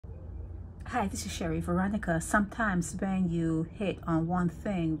Hi, this is Sherry Veronica. Sometimes when you hit on one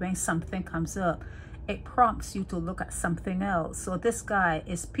thing, when something comes up, it prompts you to look at something else. So this guy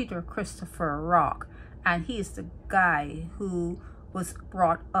is Peter Christopher Rock, and he is the guy who was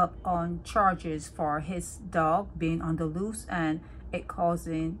brought up on charges for his dog being on the loose and it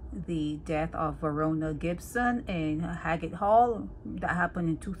causing the death of Verona Gibson in Haggatt Hall. That happened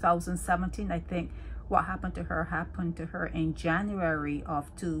in 2017. I think what happened to her in January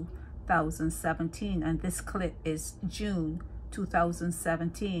of 2017, and this clip is June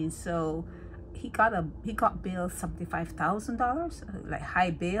 2017. So he got bail $75,000, like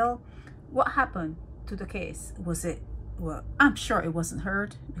high bail. What happened to the case? Well, I'm sure it wasn't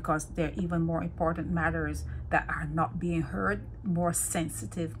heard, because there are even more important matters that are not being heard, more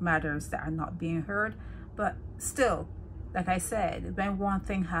sensitive matters that are not being heard. But still, like I said, when one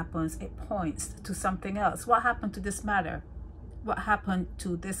thing happens, it points to something else. What happened to this matter? What happened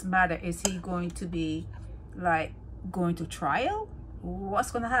to this matter? Is he going to be like going to trial?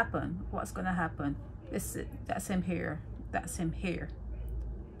 What's going to happen? What's going to happen? That's him here. That's him here.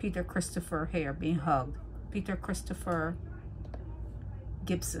 Peter Christopher here being hugged. Peter Christopher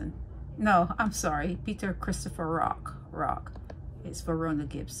Gibson. No, I'm sorry. Peter Christopher Rock. It's Verona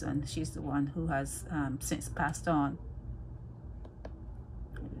Gibson. She's the one who has since passed on.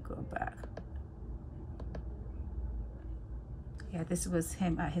 Let me go back. Yeah, this was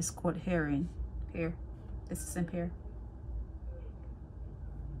him at his court hearing. Here. This is him here.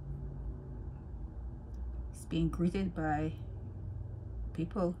 He's being greeted by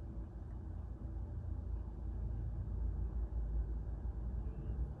people.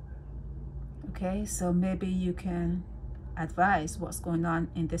 Okay, so maybe you can advise what's going on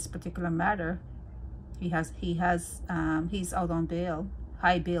in this particular matter. He's out on bail,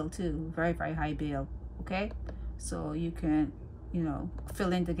 high bail too, very, very high bail. Okay, so you can,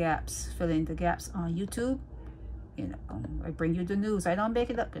 fill in the gaps on YouTube. I bring you the news. I don't make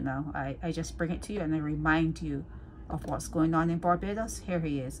it up, I just bring it to you and I remind you of what's going on in Barbados. Here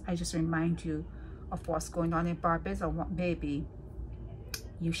he is. I just remind you of what's going on in Barbados and what maybe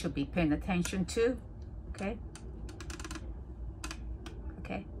you should be paying attention to. Okay.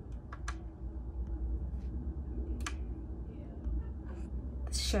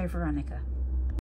 This is Sherry Veronica.